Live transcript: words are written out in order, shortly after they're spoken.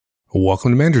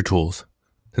Welcome to Manager Tools.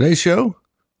 Today's show,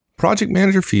 Project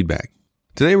Manager Feedback.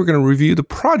 Today we're going to review the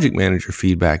Project Manager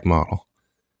Feedback model.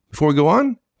 Before we go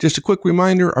on, just a quick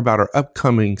reminder about our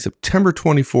upcoming September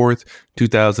 24th,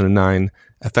 2009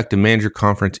 Effective Manager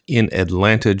Conference in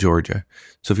Atlanta, Georgia.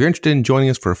 So if you're interested in joining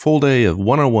us for a full day of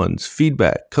one-on-ones,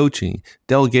 feedback, coaching,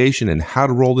 delegation, and how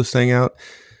to roll this thing out,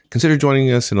 consider joining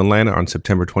us in Atlanta on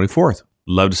September 24th.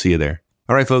 Love to see you there.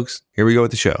 All right, folks, here we go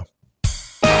with the show.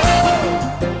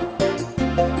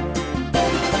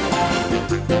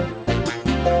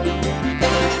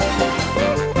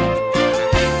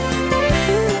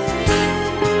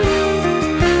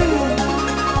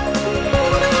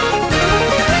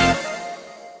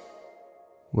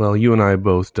 Well, you and I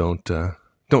both don't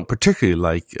particularly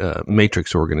like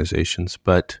matrix organizations,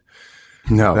 but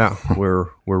No, we're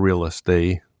realists.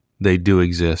 They do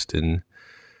exist, and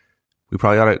we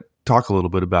probably ought to talk a little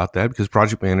bit about that because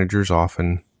project managers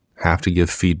often have to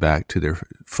give feedback to their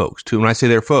folks too. When I say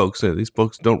their folks, these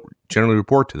folks don't generally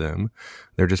report to them;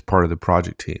 they're just part of the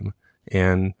project team,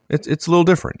 and it's a little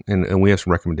different. And we have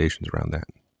some recommendations around that.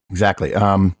 exactly.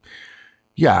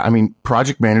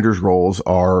 Project managers' roles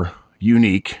are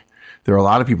unique. There are a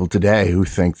lot of people today who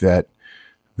think that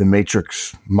the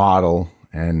matrix model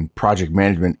and project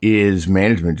management is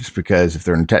management just because if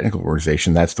they're in a technical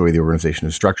organization, that's the way the organization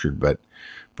is structured. But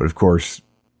of course,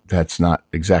 that's not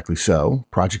exactly so.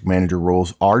 Project manager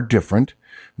roles are different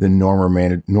than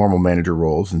normal manager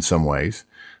roles in some ways,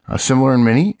 similar in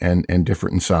many and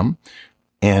different in some.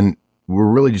 And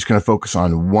we're really just going to focus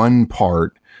on one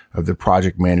part of the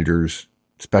project manager's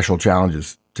special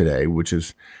challenges today, which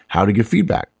is how to give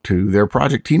feedback to their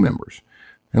project team members.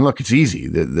 And look, it's easy.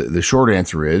 The short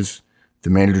answer is the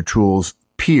Manager Tools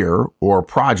peer or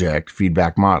project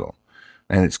feedback model.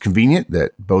 And it's convenient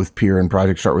that both peer and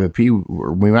project start with a P.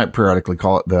 We might periodically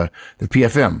call it the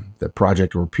PFM, the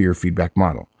project or peer feedback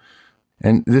model.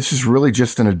 And this is really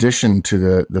just an addition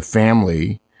to the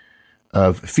family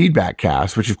of feedback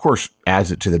casts, which of course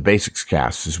adds it to the basics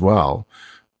casts as well.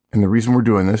 And the reason we're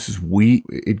doing this is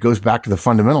it goes back to the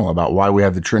fundamental about why we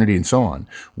have the Trinity and so on.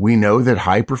 We know that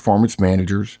high performance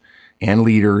managers and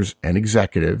leaders and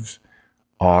executives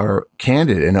are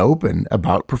candid and open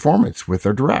about performance with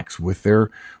their directs, with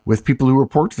people who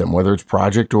report to them, whether it's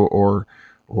project or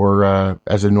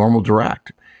as a normal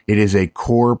direct. It is a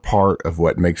core part of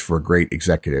what makes for a great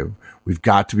executive. We've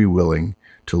got to be willing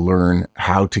to learn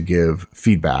how to give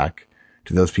feedback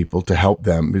to those people to help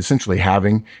them essentially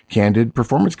having candid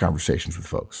performance conversations with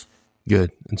folks.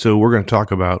 Good. And so we're going to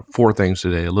talk about four things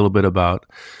today, a little bit about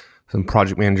some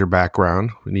project manager background.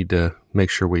 We need to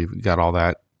make sure we've got all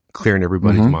that clear in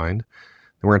everybody's mind.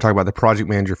 And we're going to talk about the project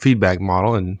manager feedback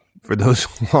model. And for those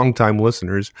longtime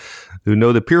listeners who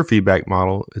know the peer feedback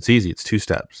model, it's easy. It's 2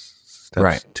 steps. Steps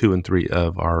Right. 2 and 3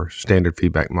 of our standard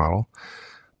feedback model.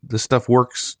 This stuff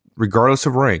works regardless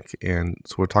of rank. And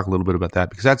so we'll talk a little bit about that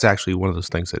because that's actually one of those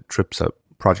things that trips up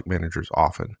project managers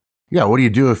often. Yeah. What do you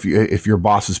do if your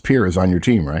boss's peer is on your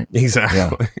team, right?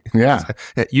 Exactly. Yeah.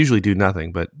 Usually do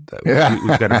nothing, but we've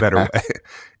got a better way.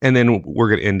 And then we're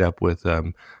going to end up with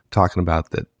talking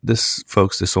about that this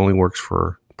only works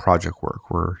for project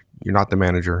work where you're not the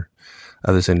manager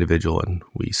of this individual and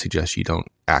we suggest you don't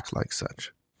act like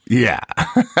such. Yeah.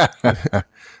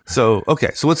 So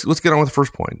let's get on with the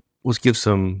first point. Let's give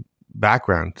some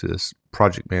background to this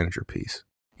project manager piece.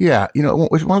 Yeah.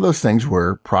 It's one of those things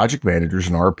where project managers,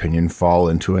 in our opinion, fall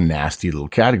into a nasty little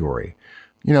category.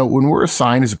 When we're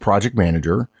assigned as a project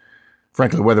manager,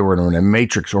 frankly, whether we're in a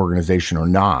matrix organization or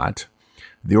not,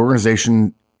 the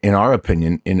organization, in our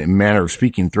opinion, in a manner of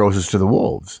speaking, throws us to the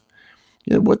wolves.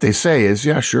 What they say is,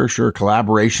 yeah, sure.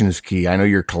 Collaboration is key. I know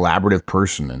you're a collaborative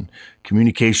person and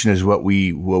communication is what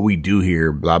we do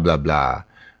here, blah, blah, blah.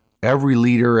 Every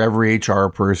leader, every HR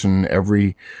person,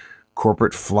 every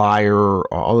corporate flyer,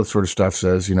 all that sort of stuff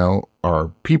says, our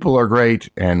people are great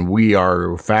and we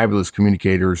are fabulous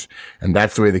communicators. And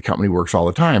that's the way the company works all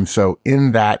the time. So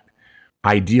in that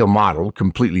ideal model,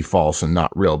 completely false and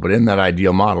not real, but in that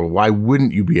ideal model, why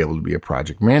wouldn't you be able to be a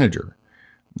project manager?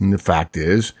 And the fact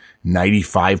is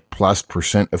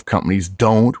 95+% of companies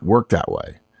don't work that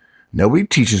way. Nobody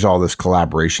teaches all this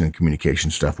collaboration and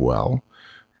communication stuff well.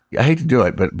 I hate to do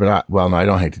it, but no, I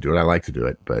don't hate to do it. I like to do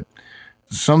it, but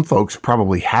some folks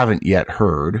probably haven't yet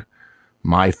heard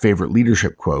my favorite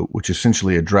leadership quote, which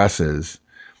essentially addresses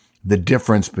the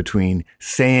difference between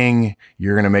saying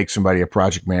you're going to make somebody a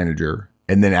project manager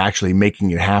and then actually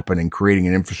making it happen and creating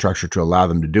an infrastructure to allow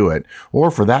them to do it. Or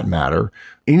for that matter,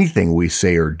 anything we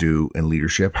say or do in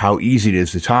leadership, how easy it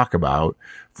is to talk about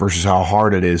versus how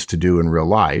hard it is to do in real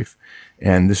life.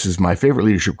 And this is my favorite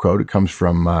leadership quote. It comes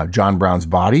from John Brown's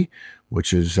Body,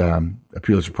 which is a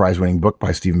Pulitzer Prize-winning book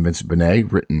by Stephen Vincent Benet,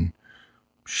 written,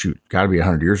 got to be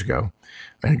 100 years ago.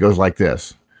 And it goes like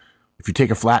this. If you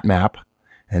take a flat map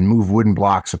and move wooden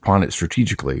blocks upon it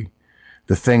strategically,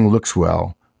 the thing looks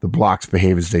well, the blocks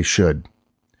behave as they should.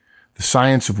 The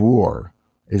science of war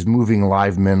is moving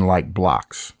live men like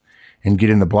blocks and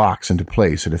getting the blocks into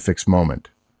place at a fixed moment.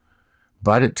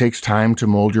 But it takes time to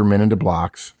mold your men into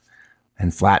blocks,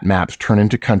 and flat maps turn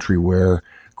into country where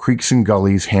creeks and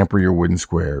gullies hamper your wooden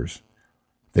squares.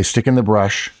 They stick in the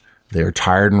brush, they are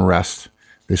tired and rest,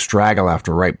 they straggle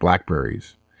after ripe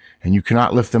blackberries, and you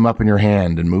cannot lift them up in your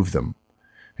hand and move them.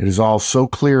 It is all so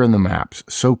clear in the maps,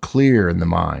 so clear in the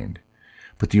mind.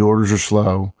 But the orders are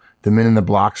slow, the men in the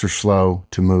blocks are slow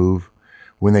to move.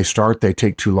 When they start, they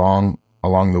take too long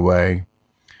along the way.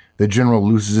 The general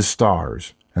loses his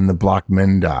stars, and the block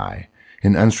men die,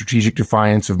 in unstrategic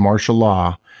defiance of martial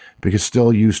law, because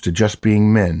still used to just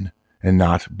being men and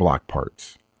not block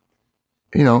parts.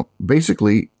 You know,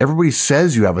 basically, everybody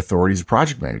says you have authority as a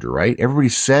project manager, right? Everybody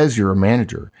says you're a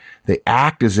manager. They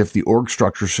act as if the org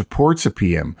structure supports a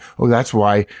PM. Oh, that's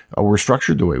why we're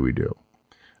structured the way we do,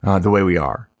 the way we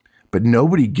are. But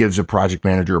nobody gives a project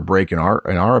manager a break, in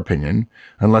our opinion,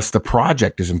 unless the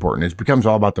project is important. It becomes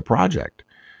all about the project.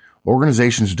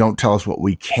 Organizations don't tell us what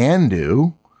we can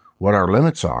do, what our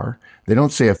limits are. They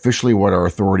don't say officially what our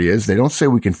authority is. They don't say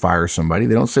we can fire somebody.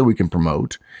 They don't say we can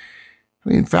promote. I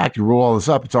mean, in fact, you roll all this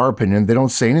up, it's our opinion. They don't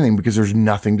say anything because there's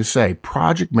nothing to say.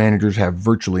 Project managers have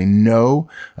virtually no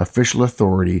official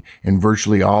authority in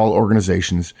virtually all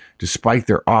organizations, despite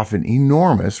their often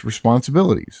enormous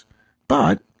responsibilities.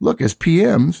 But look, as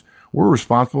PMs, we're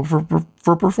responsible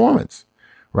for performance,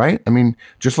 right? I mean,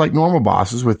 just like normal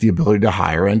bosses with the ability to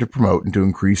hire and to promote and to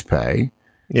increase pay.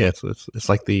 Yeah, it's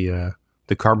like the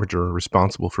carpenter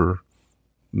responsible for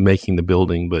making the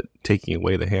building, but taking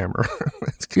away the hammer.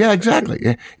 Yeah,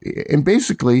 exactly. And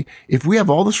basically, if we have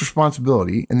all this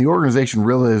responsibility and the organization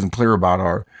really isn't clear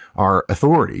about our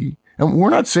authority, and we're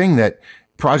not saying that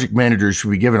project managers should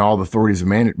be given all the authorities a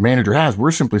manager has. We're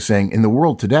simply saying in the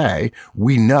world today,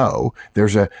 we know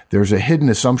there's a hidden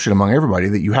assumption among everybody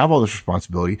that you have all this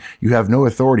responsibility, you have no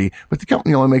authority, but the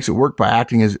company only makes it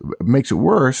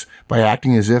worse by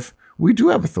acting as if we do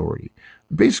have authority.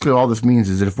 Basically, all this means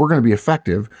is that if we're going to be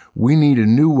effective, we need a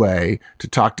new way to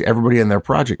talk to everybody in our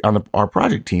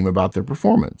project team about their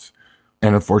performance.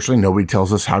 And unfortunately, nobody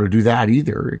tells us how to do that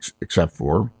either, except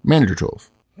for manager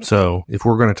tools. So if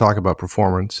we're going to talk about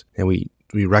performance and we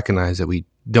recognize that we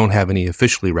don't have any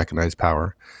officially recognized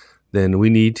power, then we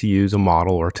need to use a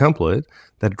model or a template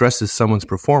that addresses someone's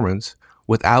performance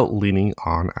without leaning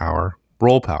on our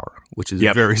role power, which is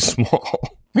very small.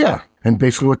 Yeah. And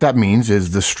basically what that means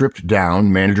is the stripped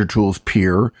down manager tools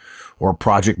peer or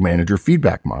project manager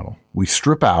feedback model. We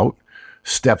strip out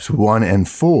steps 1 and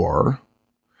 4,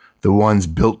 the ones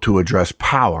built to address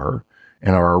power,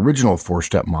 in our original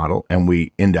 4-step model, and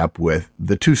we end up with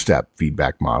the 2-step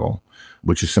feedback model,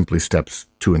 which is simply steps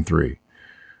 2 and 3.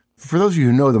 For those of you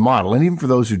who know the model, and even for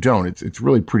those who don't, it's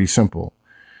really pretty simple.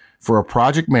 For a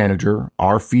project manager,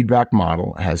 our feedback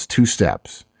model has 2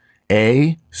 steps.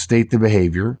 A, state the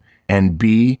behavior, and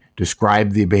B,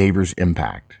 describe the behavior's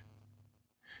impact.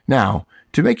 Now,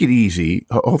 to make it easy,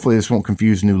 hopefully this won't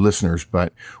confuse new listeners,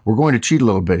 but we're going to cheat a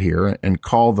little bit here and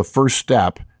call the first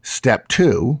step, step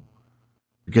 2,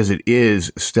 because it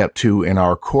is step 2 in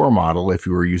our core model if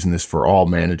you were using this for all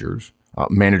managers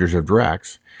of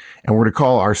directs. And we're going to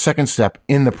call our second step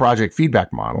in the project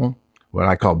feedback model, what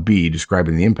I call B,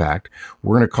 describing the impact.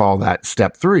 We're going to call that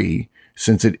step 3,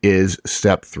 since it is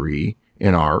step 3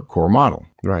 in our core model.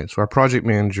 Right. So our project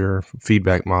manager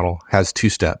feedback model has 2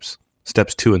 steps,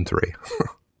 steps 2 and 3.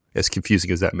 As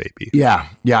confusing as that may be. Yeah.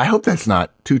 I hope that's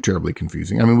not too terribly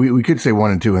confusing. I mean, we could say 1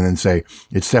 and 2 and then say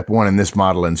it's step 1 in this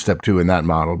model and step 2 in that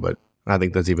model, but I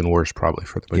think that's even worse probably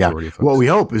for the majority of folks. What we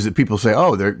hope is that people say,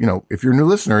 oh, if you're a new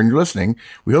listener and you're listening,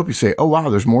 we hope you say, oh, wow,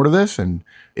 there's more to this. And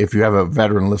if you have a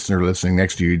veteran listener listening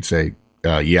next to you, you'd say,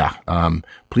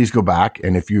 please go back.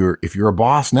 And if you're a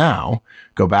boss now,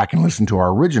 go back and listen to our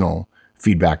original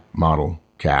feedback model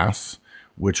casts,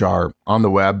 which are on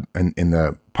the web and in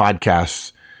the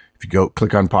podcasts. If you go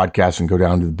click on podcasts and go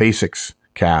down to the basics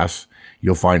casts,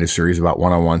 you'll find a series about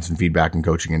one-on-ones and feedback and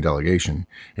coaching and delegation.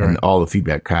 And all the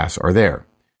feedback casts are there.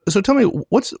 So tell me,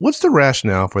 what's the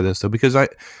rationale for this though? Because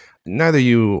neither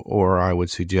you or I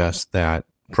would suggest that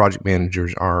project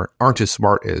managers aren't as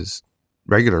smart as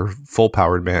regular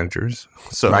full-powered managers.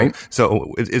 So, Right.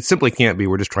 so it simply can't be.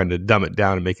 We're just trying to dumb it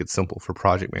down and make it simple for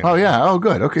project managers. Oh, yeah. Oh,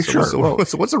 good. Okay, So, sure. So Well,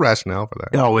 what's the rationale for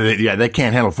that? oh, yeah, they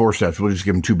can't handle 4 steps. We'll just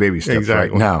give them 2 baby steps,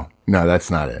 Exactly. right? No,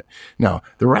 that's not it. No,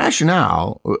 the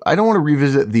rationale, I don't want to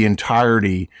revisit the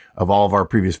entirety of all of our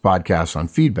previous podcasts on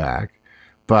feedback,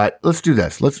 but let's do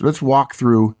this. Let's walk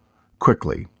through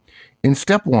quickly. In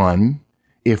step 1,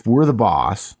 if we're the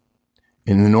boss,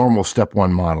 in the normal step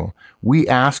 1 model, we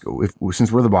ask,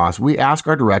 since we're the boss, we ask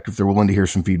our direct if they're willing to hear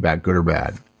some feedback, good or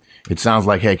bad. It sounds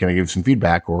like, hey, can I give some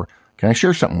feedback, or can I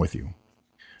share something with you?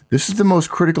 This is the most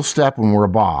critical step when we're a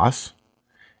boss.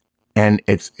 And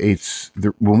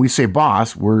when we say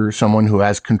boss, we're someone who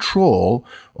has control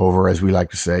over, as we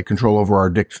like to say, control over our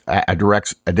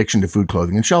direct's addiction to food,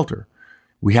 clothing, and shelter.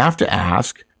 We have to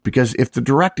ask, because if the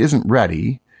direct isn't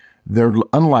ready, they're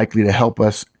unlikely to help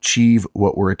us achieve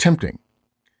what we're attempting.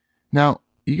 Now,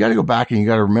 you got to go back and you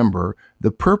got to remember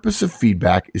the purpose of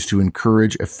feedback is to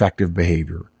encourage effective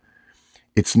behavior.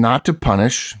 It's not to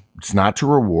punish. It's not to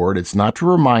reward. It's not to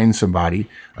remind somebody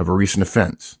of a recent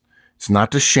offense. It's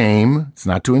not to shame. It's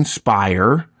not to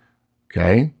inspire.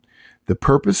 Okay. The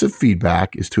purpose of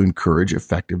feedback is to encourage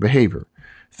effective behavior.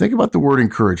 Think about the word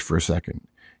encourage for a second.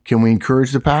 Can we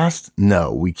encourage the past?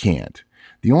 No, we can't.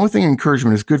 The only thing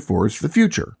encouragement is good for is the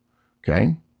future.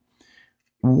 Okay.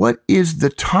 What is the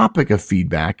topic of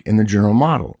feedback in the general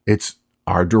model? It's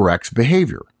our direct's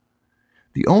behavior.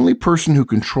 The only person who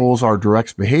controls our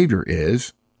direct's behavior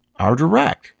is our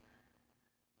direct.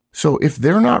 So if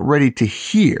they're not ready to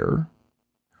hear,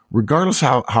 regardless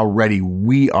how ready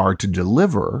we are to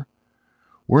deliver,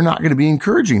 we're not going to be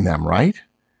encouraging them, right?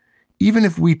 Even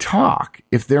if we talk,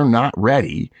 if they're not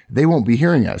ready, they won't be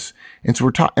hearing us. And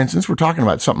so since we're talking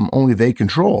about something only they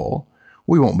control,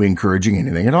 we won't be encouraging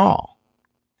anything at all.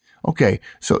 Okay,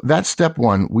 so that's step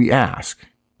 1. We ask.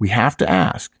 We have to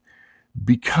ask.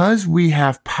 Because we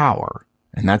have power,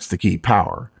 and that's the key,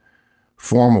 power,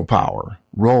 formal power,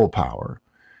 role power,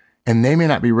 and they may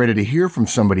not be ready to hear from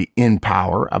somebody in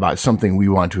power about something we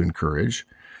want to encourage,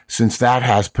 since that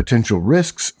has potential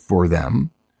risks for them,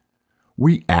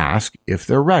 we ask if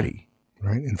they're ready.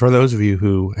 Right. And for those of you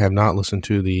who have not listened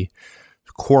to the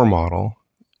core model,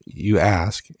 you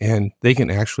ask, and they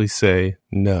can actually say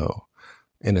no.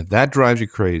 And if that drives you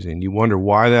crazy and you wonder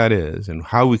why that is and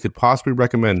how we could possibly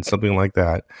recommend something like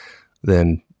that,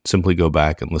 then simply go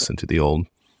back and listen to the old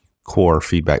core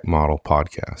feedback model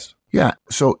podcast. Yeah.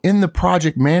 So in the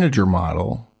project manager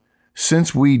model,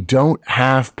 since we don't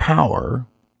have power,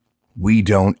 we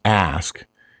don't ask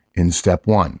in step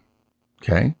 1.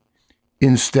 Okay.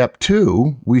 In step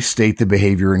 2, we state the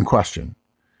behavior in question.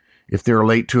 If they're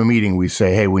late to a meeting, we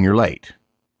say, hey, when you're late.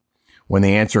 When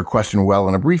they answer a question well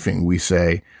in a briefing, we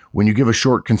say, when you give a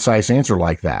short, concise answer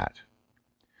like that.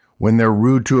 When they're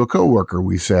rude to a coworker,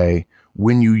 we say,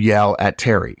 when you yell at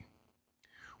Terry.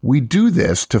 We do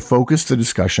this to focus the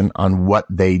discussion on what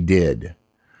they did.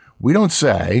 We don't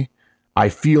say, I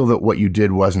feel that what you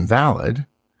did wasn't valid,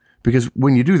 because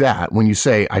when you do that, when you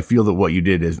say, I feel that what you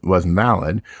did wasn't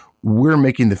valid, we're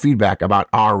making the feedback about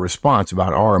our response,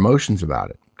 about our emotions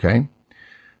about it. Okay.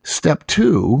 Step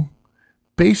 2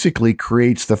 basically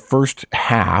creates the first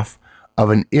half of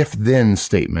an if-then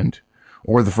statement,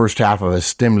 or the first half of a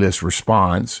stimulus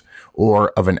response,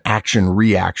 or of an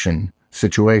action-reaction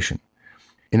situation.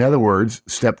 In other words,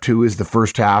 step 2 is the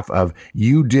first half of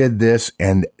you did this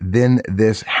and then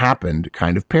this happened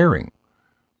kind of pairing.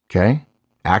 Okay?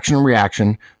 Action and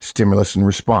reaction, stimulus and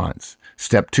response.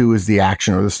 Step 2 is the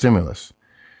action or the stimulus.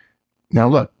 Now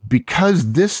look,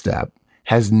 because this step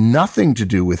has nothing to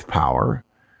do with power,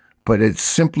 but it's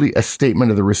simply a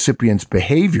statement of the recipient's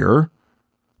behavior.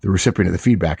 The recipient of the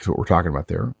feedback is what we're talking about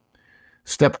there.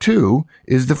 Step 2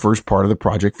 is the first part of the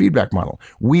project feedback model.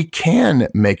 We can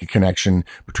make a connection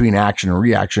between action and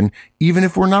reaction, even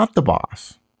if we're not the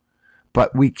boss.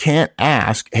 But we can't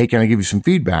ask, hey, can I give you some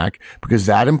feedback? Because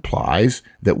that implies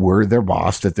that we're their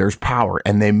boss, that there's power,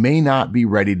 and they may not be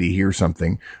ready to hear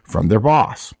something from their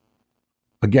boss.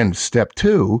 Again, step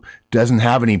 2 doesn't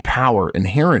have any power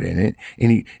inherent in it.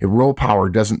 Any role power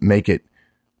doesn't make it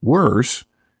worse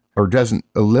or doesn't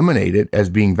eliminate it as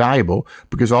being valuable,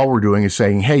 because all we're doing is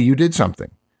saying, hey, you did something.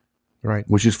 Right.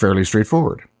 Which is fairly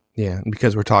straightforward. Yeah. And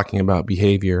because we're talking about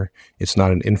behavior, it's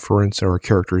not an inference or a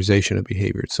characterization of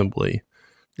behavior. It's simply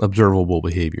observable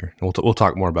behavior. And we'll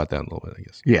talk more about that in a little bit, I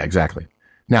guess. Yeah, exactly.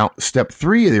 Now, step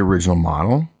 3 of the original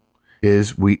model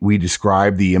is we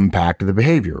describe the impact of the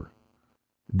behavior.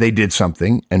 They did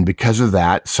something, and because of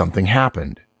that, something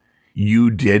happened. You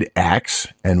did X,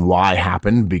 and Y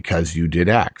happened because you did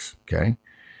X. Okay.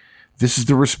 This is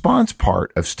the response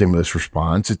part of stimulus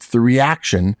response. It's the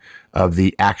reaction of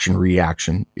the action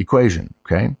reaction equation.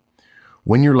 Okay.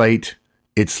 When you're late,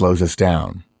 it slows us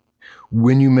down.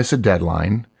 When you miss a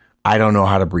deadline, I don't know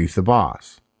how to brief the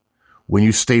boss. When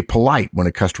you stay polite when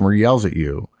a customer yells at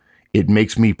you, it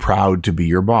makes me proud to be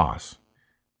your boss.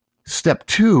 Step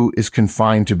 2 is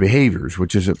confined to behaviors,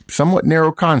 which is a somewhat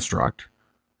narrow construct.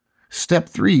 Step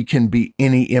 3 can be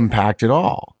any impact at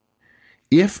all.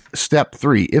 If step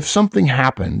 3, if something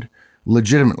happened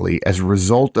legitimately as a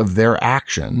result of their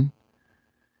action,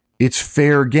 it's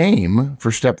fair game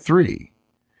for step 3.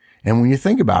 And when you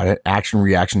think about it, action,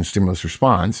 reaction, stimulus,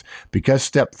 response, because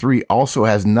step 3 also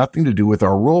has nothing to do with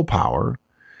our role power,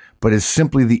 but is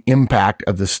simply the impact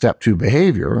of the step 2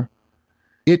 behavior,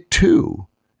 it too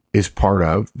is part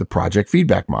of the project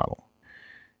feedback model.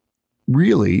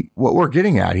 Really, what we're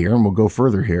getting at here, and we'll go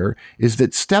further here, is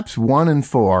that steps 1 and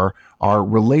 4 are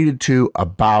related to,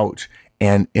 about,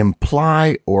 and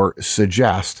imply or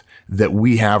suggest that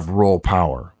we have role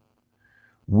power.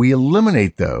 We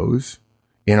eliminate those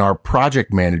in our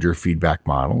project manager feedback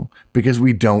model because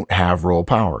we don't have role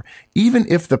power. Even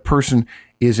if the person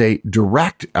is a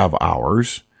direct of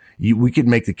ours, we could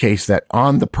make the case that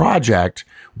on the project,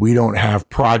 we don't have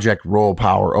project role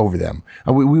power over them.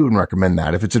 We wouldn't recommend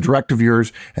that. If it's a direct of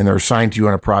yours and they're assigned to you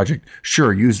on a project,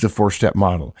 sure, use the 4-step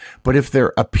model. But if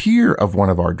they're a peer of one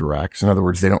of our directs, in other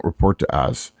words, they don't report to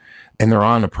us, and they're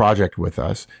on a project with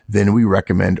us, then we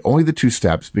recommend only the 2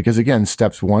 steps because, again,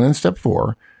 steps 1 and step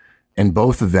 4, and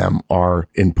both of them are,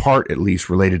 in part at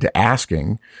least, related to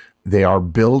asking. They are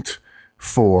built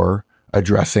for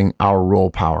addressing our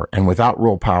role power. And without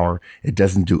role power, it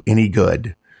doesn't do any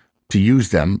good to use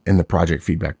them in the project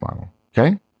feedback model.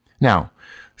 Okay? Now,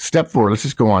 step 4, let's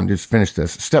just go on, just finish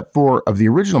this. Step 4 of the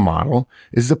original model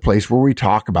is the place where we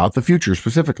talk about the future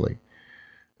specifically.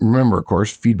 Remember, of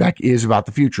course, feedback is about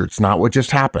the future. It's not what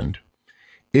just happened.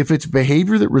 If it's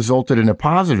behavior that resulted in a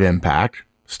positive impact,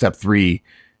 step 3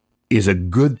 is a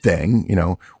good thing. You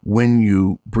know, when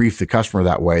you brief the customer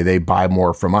that way, they buy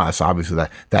more from us. Obviously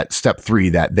that step 3,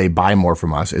 that they buy more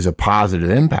from us, is a positive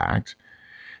impact.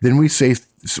 Then we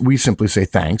simply say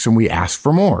thanks and we ask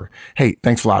for more. Hey,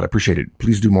 thanks a lot. I appreciate it.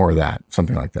 Please do more of that.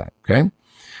 Something like that. Okay.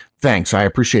 Thanks. I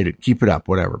appreciate it. Keep it up.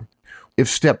 Whatever. If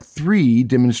step 3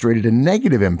 demonstrated a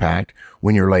negative impact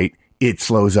when you're late, it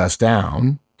slows us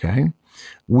down. Okay.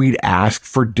 We'd ask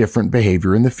for different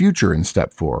behavior in the future in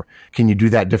step 4. Can you do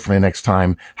that differently next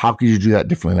time? How could you do that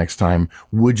differently next time?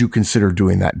 Would you consider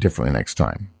doing that differently next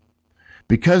time?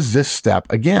 Because this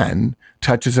step, again,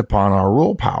 touches upon our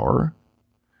role power,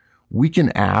 we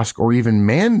can ask or even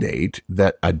mandate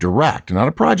that a direct, not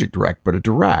a project direct, but a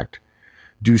direct,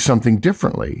 do something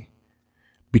differently.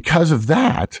 Because of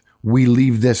that, we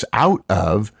leave this out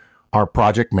of our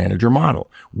project manager model.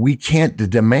 We can't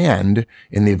demand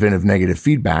in the event of negative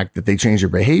feedback that they change their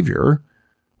behavior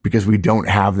because we don't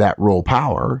have that role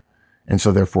power. And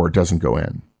so therefore it doesn't go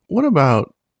in. What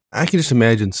about, I can just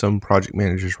imagine some project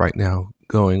managers right now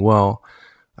going, well,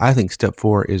 I think step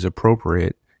 4 is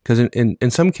appropriate because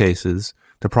in some cases,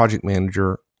 the project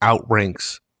manager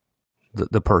outranks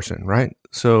the person, right?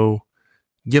 So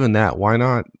given that, why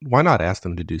not ask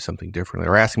them to do something differently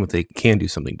or ask them if they can do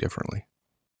something differently?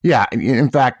 Yeah.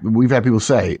 In fact, we've had people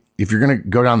say, if you're going to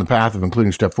go down the path of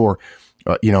including step 4,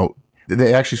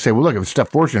 they actually say, well, look, if step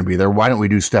 4 is going to be there, why don't we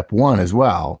do step 1 as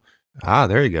well? Ah,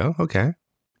 there you go. Okay.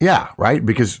 Yeah. Right.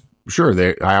 Because sure,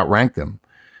 I outrank them.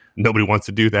 Nobody wants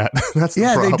to do that. That's the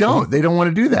problem. They don't want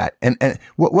to do that. And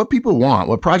what people want,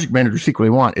 what project managers secretly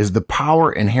want, is the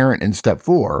power inherent in step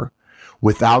 4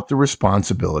 without the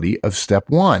responsibility of step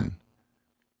 1.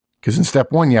 Because in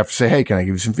step 1, you have to say, hey, can I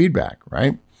give you some feedback?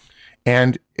 Right.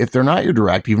 And if they're not your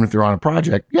direct, even if they're on a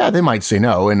project, yeah, they might say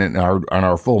no. And in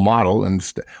our full model and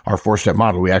our 4-step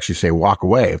model, we actually say walk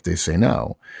away if they say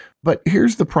no. But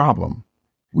here's the problem.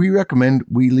 We recommend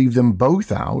we leave them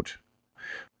both out.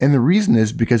 And the reason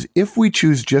is because if we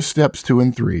choose just steps 2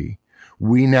 and 3,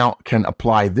 we now can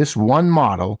apply this one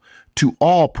model to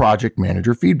all project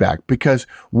manager feedback. Because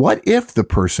what if the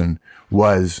person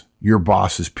was your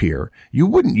boss's peer? You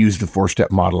wouldn't use the 4-step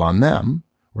model on them,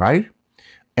 right?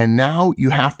 And now you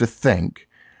have to think,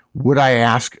 would I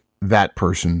ask that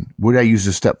person, would I use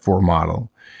the step 4 model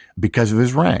because of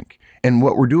his rank? And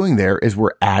what we're doing there is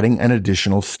we're adding an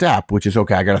additional step, which is,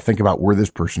 okay, I got to think about where this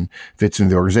person fits in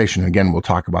the organization. Again, we'll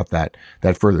talk about that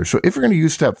further. So if you're going to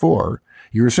use step 4,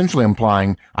 you're essentially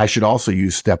implying I should also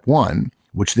use step 1,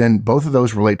 which then both of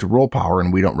those relate to role power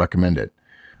and we don't recommend it.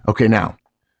 Okay. Now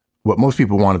what most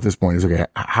people want at this point is, okay,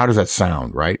 how does that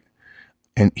sound? Right.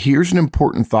 And here's an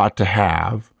important thought to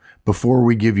have before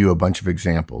we give you a bunch of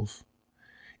examples.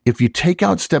 If you take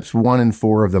out steps 1 and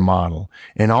 4 of the model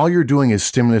and all you're doing is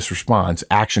stimulus response,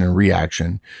 action and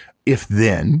reaction, if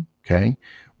then, okay,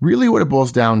 really what it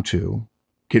boils down to,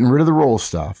 getting rid of the role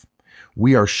stuff,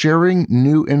 we are sharing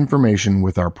new information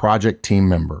with our project team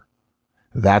member.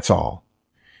 That's all.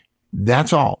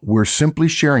 That's all. We're simply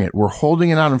sharing it. We're holding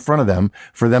it out in front of them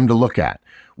for them to look at.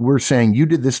 We're saying, you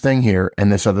did this thing here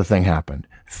and this other thing happened.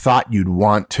 Thought you'd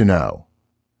want to know.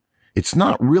 It's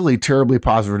not really terribly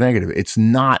positive or negative. It's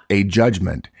not a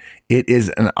judgment. It is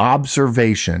an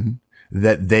observation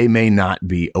that they may not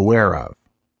be aware of.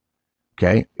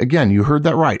 Okay. Again, you heard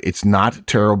that right. It's not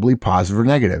terribly positive or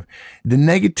negative. The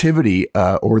negativity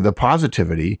or the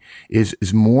positivity is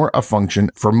more a function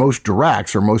for most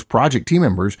directs or most project team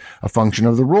members, a function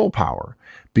of the role power.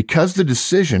 Because the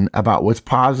decision about what's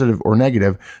positive or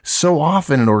negative so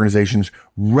often in organizations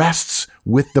rests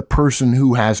with the person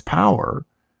who has power,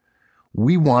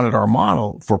 we wanted our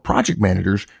model for project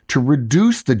managers to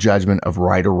reduce the judgment of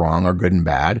right or wrong or good and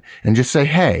bad and just say,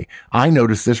 hey, I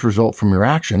noticed this result from your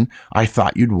action. I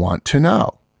thought you'd want to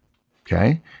know.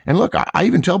 Okay. And look, I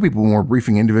even tell people when we're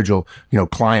briefing individual,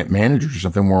 client managers or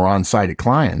something, when we're on site at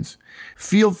clients,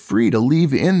 feel free to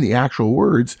leave in the actual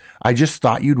words. I just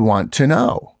thought you'd want to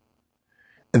know.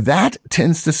 That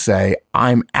tends to say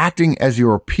I'm acting as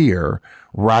your peer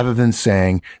rather than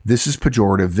saying this is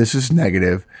pejorative, this is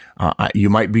negative. You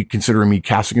might be considering me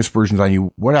casting aspersions on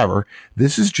you, whatever.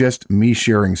 This is just me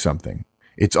sharing something.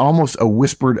 It's almost a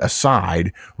whispered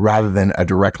aside rather than a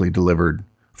directly delivered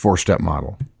 4-step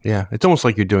model. Yeah. It's almost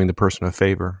like you're doing the person a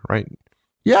favor, right?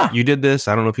 Yeah. You did this.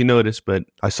 I don't know if you noticed, but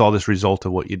I saw this result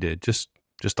of what you did. Just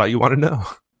thought you want to know.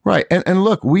 Right. And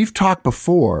look, we've talked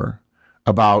before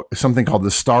about something called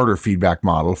the starter feedback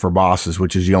model for bosses,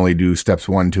 which is you only do steps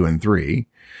 1, 2, and 3.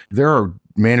 There are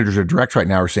managers at Direct right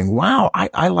now who are saying, wow,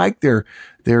 I like their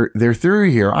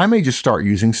theory here. I may just start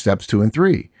using steps 2 and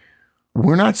 3.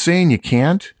 We're not saying you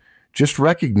can't. Just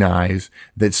recognize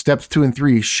that steps 2 and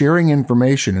 3, sharing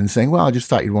information and saying, well, I just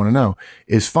thought you'd want to know,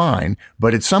 is fine.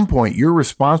 But at some point, you're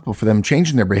responsible for them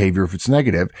changing their behavior if it's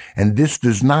negative. And this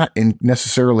does not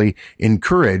necessarily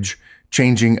encourage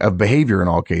changing of behavior in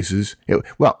all cases.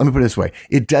 Well, let me put it this way.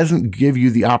 It doesn't give you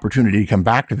the opportunity to come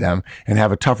back to them and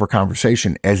have a tougher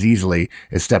conversation as easily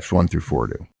as steps 1 through 4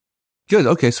 do. Good.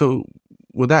 Okay. So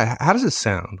with that, how does it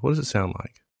sound? What does it sound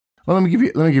like? Well, let me give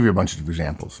you a bunch of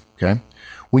examples. Okay.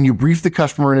 When you brief the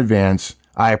customer in advance,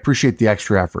 I appreciate the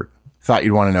extra effort. Thought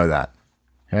you'd want to know that.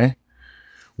 Okay.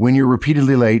 When you're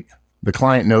repeatedly late, the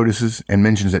client notices and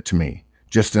mentions it to me.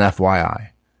 Just an FYI.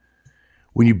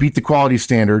 When you beat the quality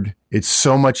standard, it's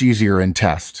so much easier in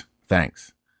test.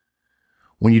 Thanks.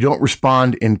 When you don't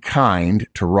respond in kind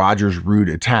to Roger's rude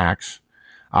attacks,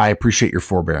 I appreciate your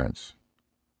forbearance.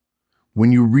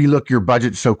 When you relook your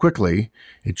budget so quickly,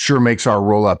 it sure makes our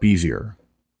roll up easier.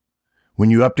 When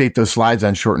you update those slides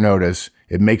on short notice,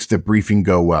 it makes the briefing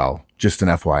go well. Just an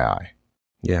FYI.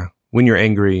 Yeah. When you're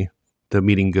angry, the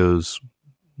meeting goes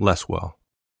less well.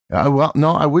 Well,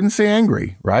 no, I wouldn't say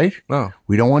angry, right? Oh.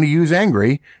 We don't want to use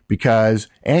angry because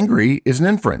angry is an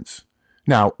inference.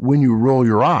 Now, when you roll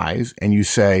your eyes and you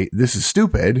say, this is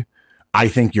stupid, I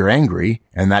think you're angry,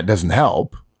 and that doesn't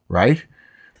help, right?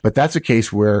 But that's a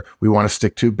case where we want to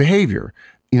stick to behavior.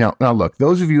 Now look,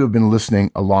 those of you who have been listening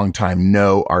a long time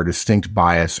know our distinct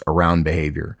bias around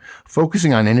behavior.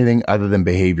 Focusing on anything other than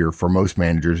behavior for most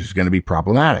managers is going to be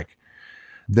problematic.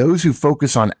 Those who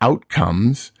focus on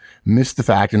outcomes miss the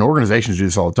fact, and organizations do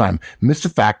this all the time, miss the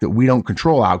fact that we don't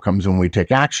control outcomes when we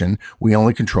take action. We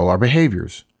only control our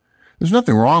behaviors. There's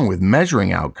nothing wrong with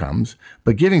measuring outcomes,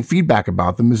 but giving feedback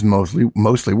about them is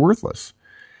mostly worthless.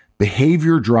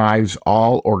 Behavior drives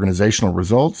all organizational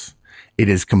results. It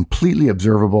is completely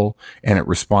observable, and it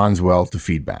responds well to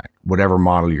feedback, whatever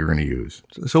model you're going to use.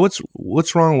 So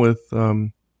what's wrong with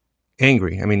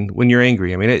angry? I mean, when you're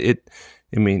angry,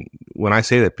 when I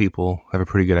say that, people have a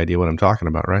pretty good idea what I'm talking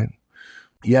about, right?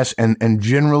 Yes, and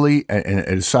generally at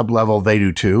a sub-level, they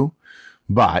do too.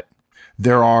 But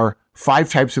there are 5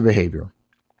 types of behavior.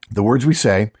 The words we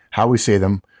say, how we say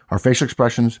them, our facial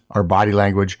expressions, our body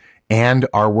language, and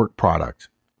our work product.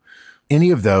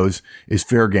 Any of those is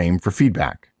fair game for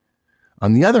feedback.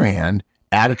 On the other hand,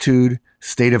 attitude,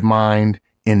 state of mind,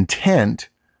 intent,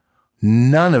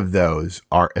 none of those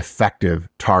are effective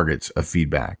targets of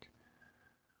feedback.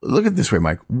 Look at it this way,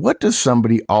 Mike. What does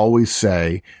somebody always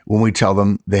say when we tell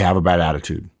them they have a bad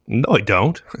attitude? No, I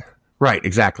don't. Right,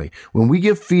 exactly. When we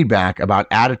give feedback about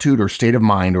attitude or state of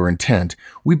mind or intent,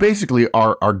 we basically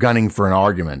are gunning for an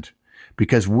argument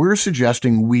because we're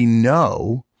suggesting we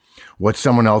know what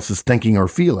someone else is thinking or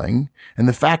feeling. And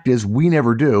the fact is we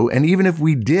never do. And even if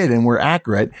we did and we're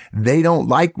accurate, they don't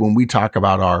like when we talk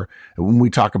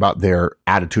about their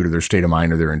attitude or their state of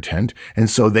mind or their intent. And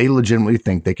so they legitimately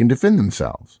think they can defend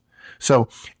themselves. So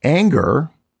anger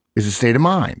is a state of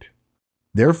mind.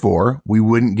 Therefore, we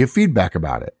wouldn't give feedback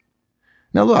about it.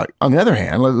 Now, look, on the other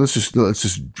hand, let's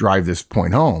just drive this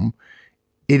point home.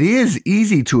 It is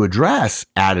easy to address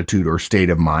attitude or state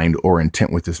of mind or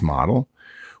intent with this model.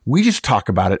 We just talk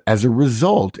about it as a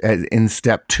result in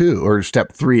step 2 or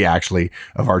step 3, actually,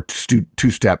 of our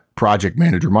two-step project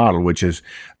manager model, which is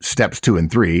steps 2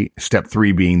 and 3, step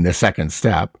 3 being the second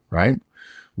step, right?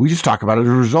 We just talk about it as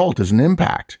a result, as an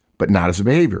impact, but not as a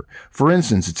behavior. For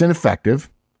instance, it's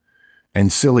ineffective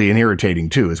and silly and irritating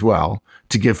too, as well,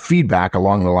 to give feedback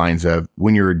along the lines of,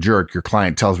 when you're a jerk, your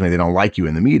client tells me they don't like you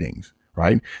in the meetings.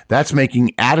 Right? That's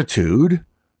making attitude,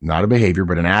 not a behavior,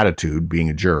 but an attitude, being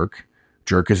a jerk.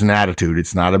 Jerk is an attitude.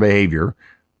 It's not a behavior.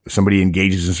 Somebody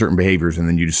engages in certain behaviors and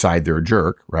then you decide they're a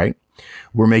jerk, right?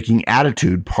 We're making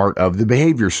attitude part of the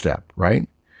behavior step, right?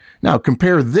 Now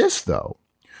compare this though.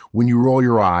 When you roll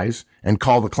your eyes and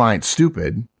call the client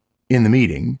stupid in the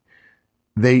meeting,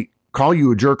 they call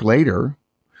you a jerk later.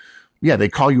 Yeah, they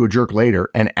call you a jerk later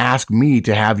and ask me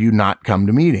to have you not come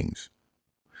to meetings.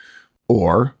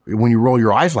 Or when you roll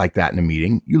your eyes like that in a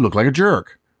meeting, you look like a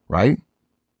jerk, right?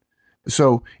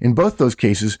 So in both those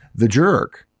cases, the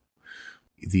jerk,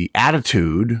 the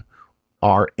attitude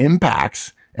are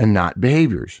impacts and not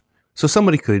behaviors. So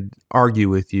somebody could argue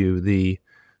with you the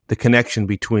connection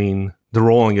between the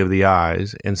rolling of the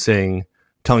eyes and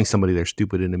telling somebody they're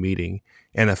stupid in a meeting,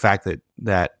 and the fact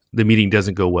that the meeting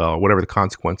doesn't go well, or whatever the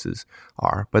consequences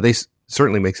are. But they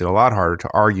certainly makes it a lot harder to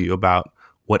argue about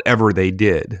whatever they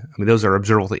did. I mean, those are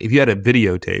observable things. If you had a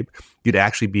videotape, you'd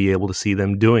actually be able to see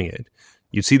them doing it.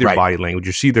 You'd see their body language,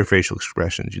 you'd see their facial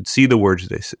expressions, you'd see the words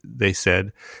they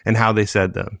said and how they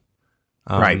said them.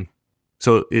 Right.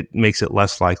 So it makes it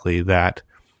less likely that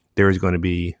there is going to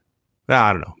be,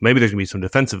 I don't know, maybe there's going to be some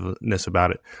defensiveness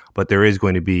about it, but there is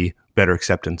going to be better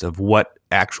acceptance of what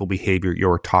actual behavior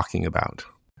you're talking about.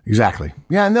 Exactly.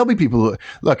 Yeah, and there'll be people who,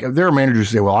 look, there are managers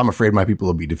who say, well, I'm afraid my people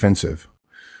will be defensive.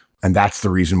 And that's the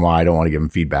reason why I don't want to give them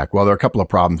feedback. Well, there are a couple of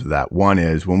problems with that. One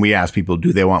is when we ask people,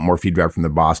 do they want more feedback from the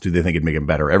boss? Do they think it'd make them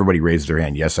better? Everybody raises their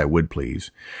hand. Yes, I would, please.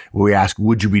 When we ask,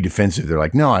 would you be defensive? They're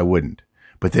like, no, I wouldn't.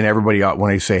 But then everybody, when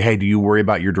they say, hey, do you worry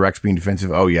about your directs being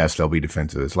defensive? Oh, yes, they'll be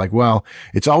defensive. It's like, well,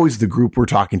 it's always the group we're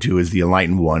talking to is the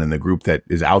enlightened one, and the group that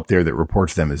is out there that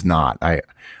reports them is not.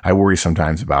 I worry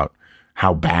sometimes about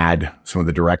how bad some of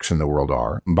the directs in the world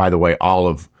are. And by the way,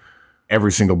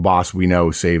 every single boss we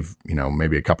know, save,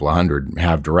 maybe a couple of hundred,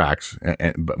 have directs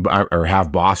or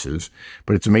have bosses.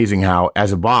 But it's amazing how,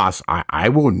 as a boss, I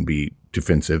wouldn't be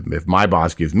defensive if my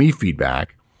boss gives me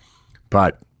feedback,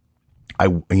 but I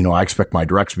expect my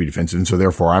directs to be defensive, and so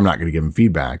therefore I'm not going to give them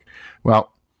feedback.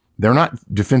 Well, they're not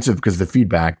defensive because of the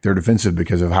feedback. They're defensive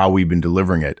because of how we've been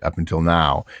delivering it up until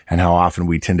now and how often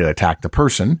we tend to attack the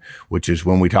person, which is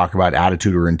when we talk about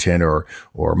attitude or intent or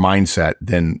mindset,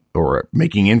 or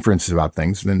making inferences about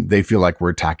things, then they feel like we're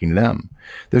attacking them.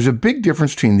 There's a big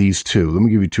difference between these two. Let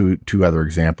me give you two other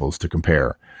examples to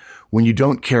compare. When you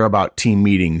don't care about team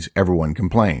meetings, everyone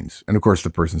complains. And of course the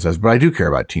person says, but I do care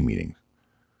about team meetings.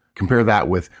 Compare that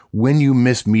with when you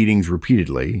miss meetings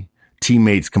repeatedly,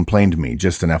 teammates complain to me,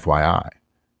 just an FYI,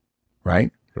 right?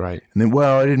 Right. And then,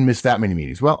 well, I didn't miss that many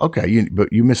meetings. Well, okay,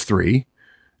 but you missed 3,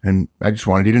 and I just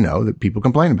wanted you to know that people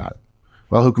complain about it.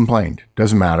 Well, who complained?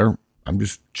 Doesn't matter. I'm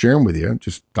just sharing with you.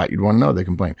 Just thought you'd want to know they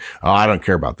complained. Oh, I don't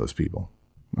care about those people.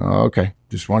 Oh, okay,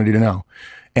 just wanted you to know.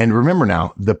 And remember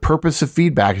now, the purpose of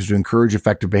feedback is to encourage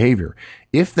effective behavior.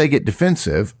 If they get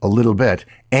defensive a little bit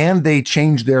and they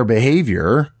change their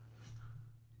behavior,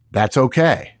 that's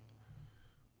okay.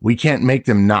 We can't make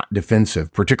them not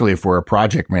defensive, particularly if we're a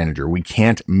project manager. We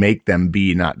can't make them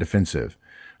be not defensive.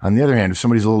 On the other hand, if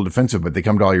somebody's a little defensive, but they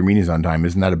come to all your meetings on time,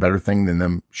 isn't that a better thing than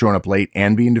them showing up late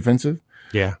and being defensive?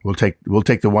 Yeah. We'll take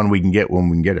the one we can get when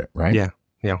we can get it, right? Yeah.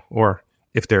 Yeah. Or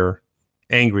if they're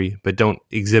angry, but don't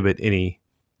exhibit any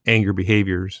anger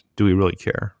behaviors, do we really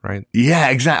care, right? Yeah,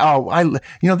 exactly.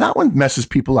 Oh, that one messes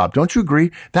people up. Don't you agree?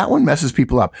 That one messes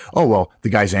people up. Oh, well, the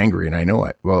guy's angry and I know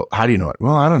it. Well, how do you know it?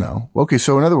 Well, I don't know. Okay.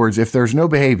 So in other words, if there's no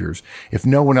behaviors, if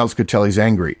no one else could tell he's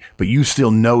angry, but you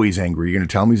still know he's angry, you're going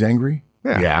to tell him he's angry?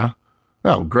 Yeah.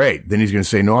 Oh, great. Then he's going to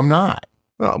say, no, I'm not.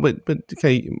 Well, but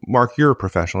okay, Mark, you're a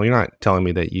professional. You're not telling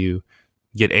me that you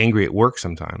get angry at work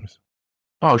sometimes.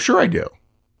 Oh, sure I do.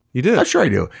 You do? Oh, sure I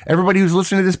do. Everybody who's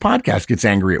listening to this podcast gets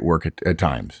angry at work at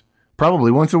times. Probably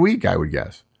once a week, I would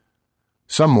guess.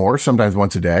 some more, sometimes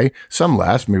once a day, some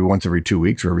less, maybe once every 2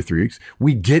 weeks or every 3 weeks.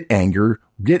 We get angry,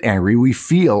 we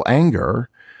feel anger,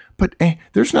 but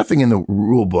there's nothing in the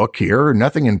rule book here,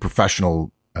 nothing in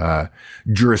professional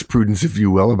jurisprudence, if you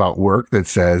will, about work that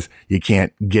says you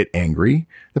can't get angry.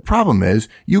 The problem is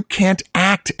you can't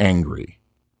act angry.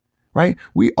 Right?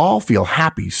 We all feel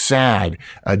happy, sad,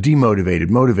 demotivated,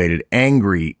 motivated,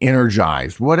 angry,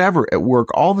 energized, whatever at work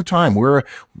all the time.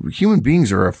 Human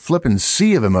beings are a flippin'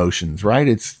 sea of emotions, right?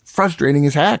 It's frustrating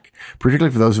as heck,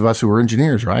 particularly for those of us who are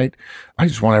engineers, right? I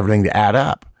just want everything to add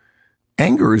up.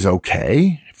 Anger is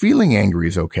okay. Feeling angry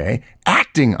is okay.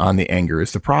 Acting on the anger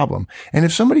is the problem. And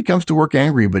if somebody comes to work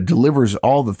angry but delivers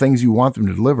all the things you want them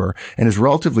to deliver and is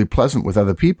relatively pleasant with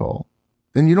other people,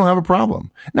 then you don't have a problem.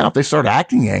 Now, if they start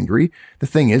acting angry, the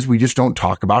thing is, we just don't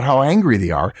talk about how angry they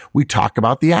are. We talk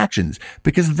about the actions,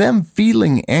 because them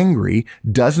feeling angry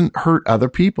doesn't hurt other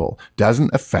people,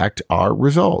 doesn't affect our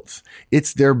results.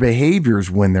 It's their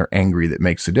behaviors when they're angry that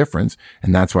makes the difference.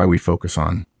 And that's why we focus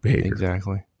on behavior.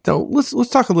 Exactly. So let's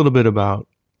talk a little bit about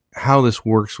how this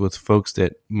works with folks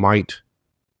that might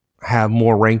have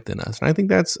more rank than us. And I think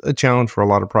that's a challenge for a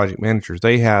lot of project managers.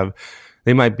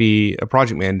 They might be a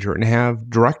project manager and have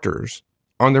directors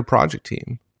on their project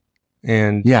team.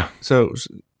 And so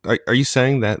are you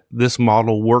saying that this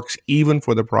model works even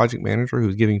for the project manager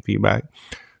who's giving feedback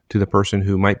to the person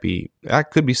who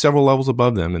could be several levels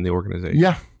above them in the organization?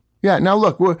 Yeah. Yeah. Now,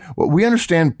 look, we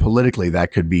understand politically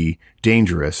that could be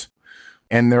dangerous.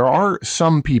 And there are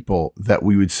some people that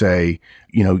we would say,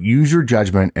 use your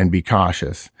judgment and be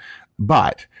cautious.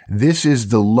 But this is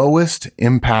the lowest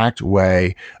impact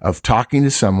way of talking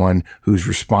to someone who's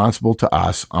responsible to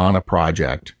us on a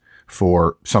project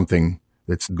for something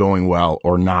that's going well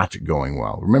or not going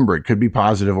well. Remember, it could be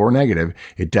positive or negative.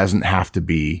 It doesn't have to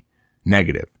be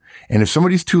negative. And if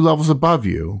somebody's 2 levels above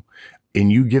you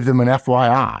and you give them an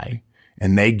FYI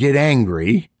and they get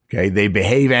angry, okay, they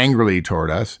behave angrily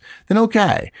toward us, then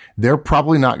okay, they're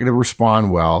probably not going to respond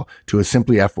well to a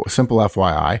simple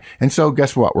FYI. And so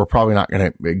guess what? We're probably not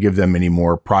going to give them any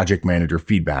more project manager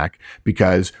feedback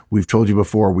because we've told you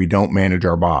before, we don't manage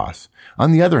our boss.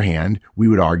 On the other hand, we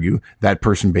would argue that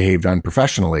person behaved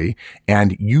unprofessionally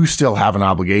and you still have an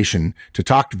obligation to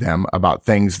talk to them about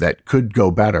things that could go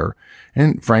better.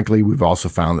 And frankly, we've also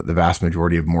found that the vast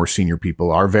majority of more senior people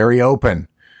are very open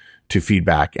to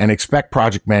feedback and expect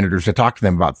project managers to talk to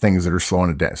them about things that are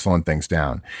slowing things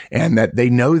down, and that they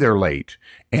know they're late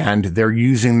and they're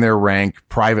using their rank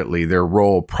privately, their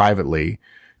role privately,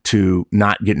 to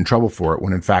not get in trouble for it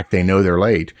when in fact they know they're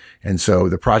late. And so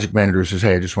the project manager says,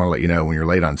 hey, I just want to let you know when you're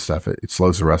late on stuff, it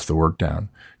slows the rest of the work down.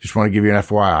 Just want to give you an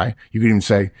FYI. You can even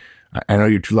say, I know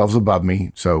you're 2 levels above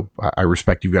me, so I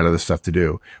respect you've got other stuff to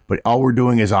do, but all we're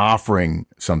doing is offering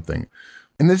something.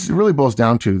 And this really boils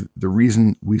down to the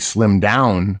reason we slim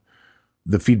down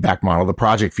the feedback model, the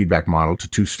project feedback model, to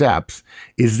 2 steps,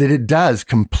 is that it does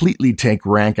completely take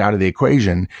rank out of the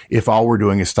equation if all we're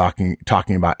doing is talking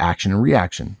about action and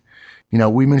reaction.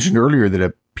 We mentioned earlier that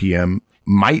a PM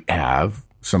might have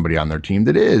somebody on their team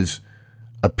that is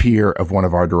a peer of one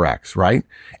of our directs, right?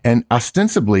 And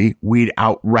ostensibly, we'd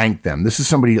outrank them. This is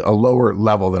somebody a lower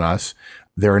level than us.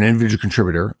 They're an individual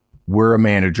contributor. We're a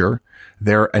manager.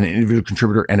 They're an individual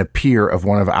contributor and a peer of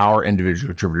one of our individual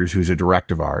contributors who's a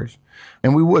direct of ours.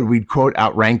 And we'd quote,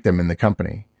 outrank them in the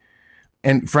company.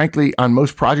 And frankly, on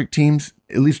most project teams,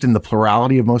 at least in the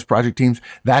plurality of most project teams,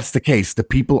 that's the case. The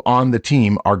people on the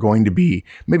team are going to be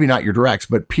maybe not your directs,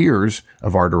 but peers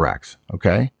of our directs.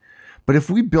 Okay. But if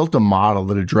we built a model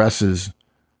that addresses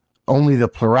only the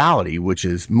plurality, which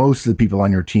is most of the people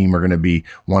on your team are going to be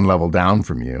 1 level down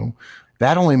from you,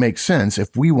 that only makes sense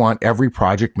if we want every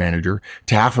project manager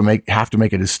to have to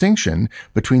make a distinction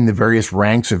between the various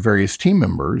ranks of various team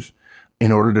members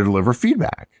in order to deliver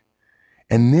feedback.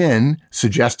 And then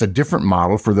suggest a different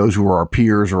model for those who are our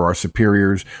peers or our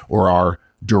superiors or our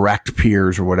direct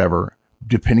peers or whatever,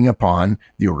 depending upon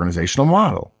the organizational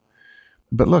model.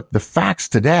 But look, the facts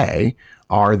today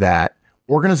are that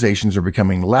organizations are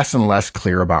becoming less and less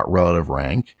clear about relative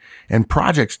rank, and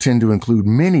projects tend to include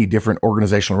many different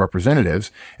organizational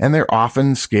representatives, and they're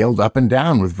often scaled up and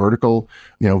down with vertical,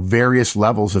 various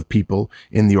levels of people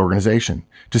in the organization.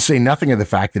 To say nothing of the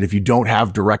fact that if you don't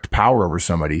have direct power over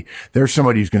somebody, there's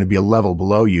somebody who's going to be a level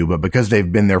below you, but because they've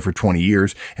been there for 20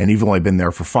 years and you've only been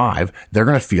there for 5, they're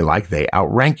going to feel like they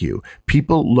outrank you.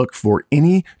 People look for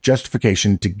any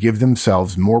justification to give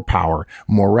themselves more power,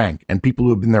 more rank, and people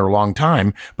who have been there a long time,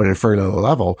 but at a fairly low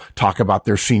level, talk about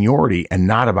their seniority and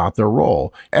not about their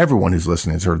role. Everyone who's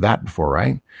listening has heard that before,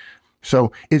 right?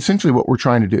 So essentially what we're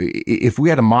trying to do, if we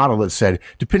had a model that said,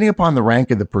 depending upon the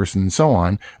rank of the person and so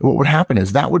on, what would happen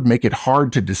is that would make it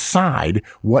hard to decide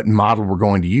what model we're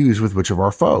going to use with which of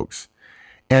our folks.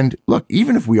 And look,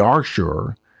 even if we are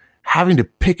sure, having to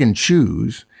pick and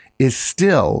choose is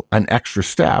still an extra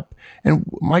step. And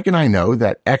Mike and I know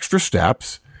that extra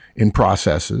steps in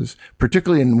processes,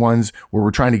 particularly in ones where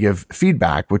we're trying to give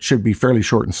feedback, which should be fairly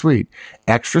short and sweet,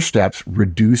 extra steps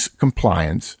reduce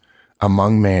compliance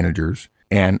among managers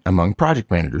and among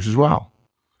project managers as well.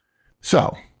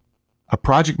 So a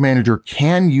project manager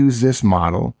can use this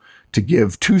model to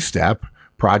give two-step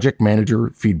project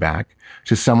manager feedback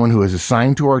to someone who is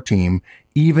assigned to our team,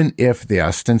 even if they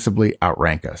ostensibly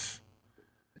outrank us.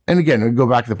 And again, we go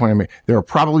back to the point I made. There are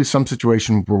probably some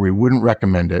situations where we wouldn't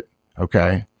recommend it.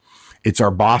 Okay. It's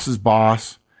our boss's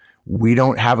boss. We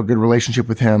don't have a good relationship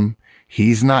with him.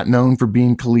 He's not known for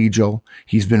being collegial.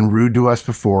 He's been rude to us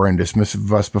before and dismissive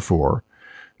of us before.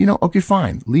 Okay,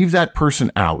 fine. Leave that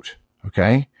person out.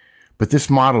 Okay. But this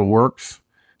model works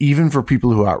even for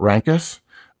people who outrank us.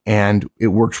 And it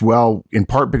works well in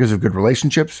part because of good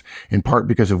relationships, in part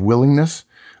because of willingness.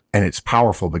 And it's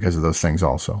powerful because of those things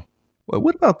also. Well,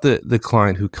 what about the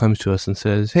client who comes to us and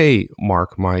says, hey,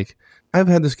 Mike, I've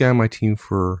had this guy on my team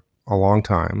for a long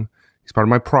time. He's part of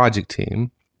my project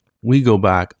team. We go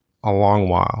back a long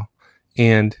while,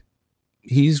 and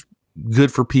he's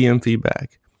good for PM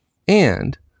feedback.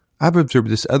 And I've observed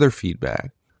this other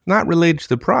feedback, not related to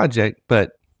the project,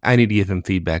 but I need to give him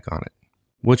feedback on it.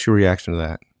 What's your reaction to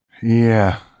that?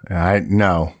 Yeah,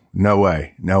 no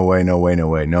way.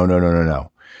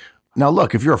 No. Now,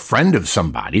 look, if you're a friend of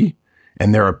somebody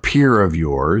and they're a peer of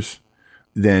yours,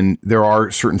 then there are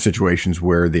certain situations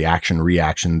where the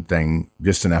action-reaction thing,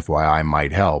 just an FYI,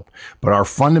 might help. But our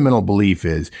fundamental belief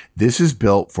is this is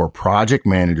built for project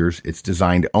managers. It's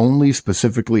designed only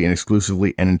specifically and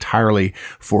exclusively and entirely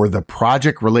for the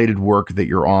project-related work that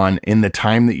you're on in the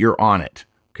time that you're on it.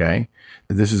 Okay?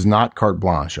 This is not carte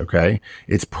blanche. Okay?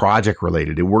 It's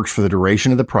project-related. It works for the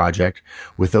duration of the project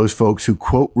with those folks who,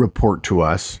 quote, report to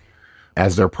us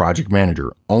as their project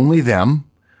manager. Only them.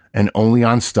 And only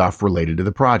on stuff related to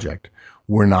the project.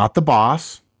 We're not the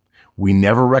boss. We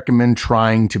never recommend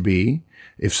trying to be.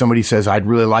 If somebody says, I'd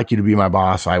really like you to be my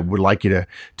boss, I would like you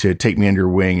to take me under your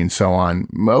wing and so on.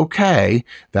 Okay,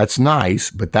 that's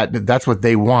nice, but that's what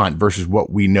they want versus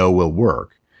what we know will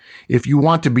work. If you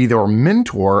want to be their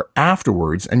mentor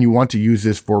afterwards and you want to use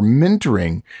this for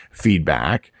mentoring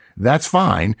feedback, that's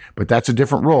fine, but that's a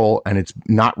different role and it's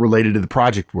not related to the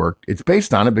project work. It's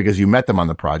based on it because you met them on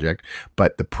the project,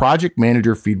 but the project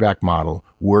manager feedback model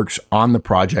works on the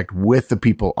project with the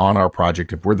people on our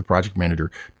project if we're the project manager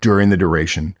during the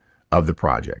duration of the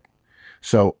project.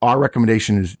 So our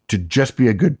recommendation is to just be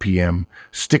a good PM,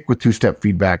 stick with two-step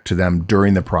feedback to them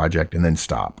during the project and then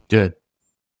stop. Good.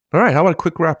 All right. How about a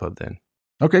quick wrap up then?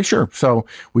 Okay, sure. So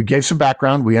we gave some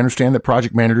background. We understand that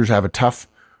project managers have a tough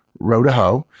row to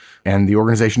hoe, and the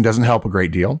organization doesn't help a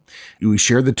great deal. We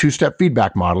share the two-step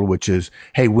feedback model, which is,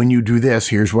 hey, when you do this,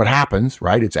 here's what happens,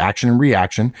 right? It's action and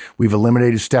reaction. We've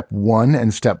eliminated step 1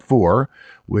 and step 4,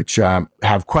 which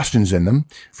have questions in them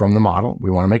from the model. We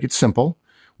want to make it simple.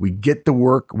 We get the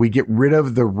work. We get rid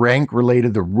of the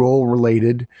rank-related, the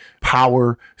role-related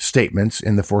power statements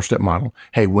in the 4-step model.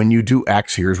 Hey, when you do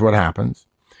X, here's what happens.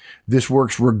 This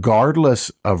works regardless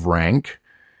of rank.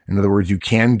 In other words, you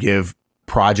can give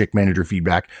project manager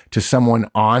feedback to someone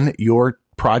on your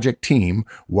project team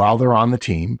while they're on the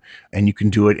team. And you can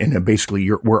do it in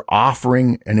we're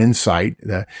offering an insight,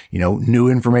 new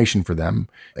information for them.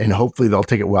 And hopefully they'll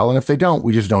take it well. And if they don't,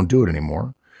 we just don't do it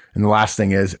anymore. And the last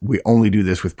thing is we only do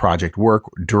this with project work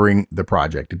during the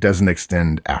project. It doesn't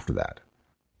extend after that.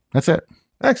 That's it.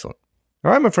 Excellent.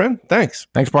 All right, my friend. Thanks.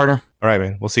 Thanks, partner. All right,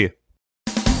 man. We'll see you.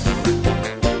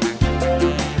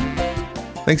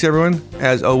 Thanks, everyone.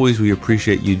 As always, we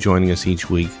appreciate you joining us each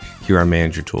week here on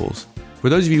Manager Tools. For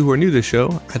those of you who are new to the show,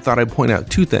 I thought I'd point out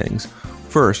 2 things.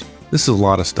 First, this is a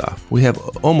lot of stuff. We have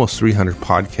almost 300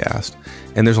 podcasts,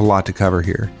 and there's a lot to cover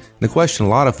here. And the question a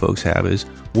lot of folks have is,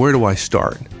 where do I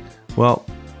start? Well,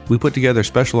 we put together a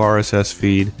special RSS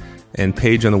feed and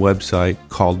page on the website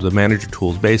called the Manager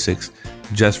Tools Basics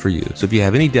just for you. So if you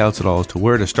have any doubts at all as to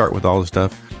where to start with all this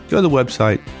stuff, go to the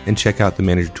website and check out the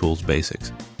Manager Tools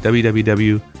Basics.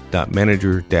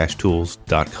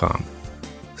 www.manager-tools.com.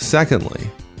 Secondly,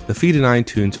 the feed in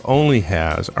iTunes only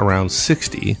has around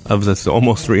 60 of the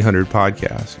almost 300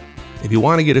 podcasts. If you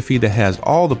want to get a feed that has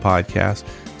all the podcasts,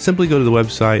 simply go to the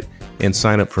website and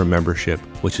sign up for a membership,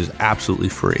 which is absolutely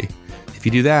free. If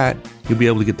you do that, you'll be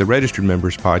able to get the Registered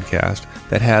Members podcast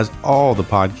that has all the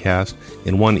podcasts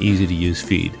in one easy-to-use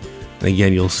feed. And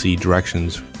again, you'll see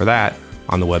directions for that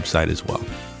on the website as well.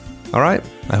 All right,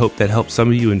 I hope that helps some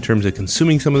of you in terms of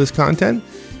consuming some of this content,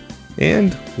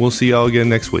 and we'll see y'all again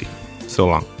next week. So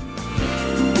long.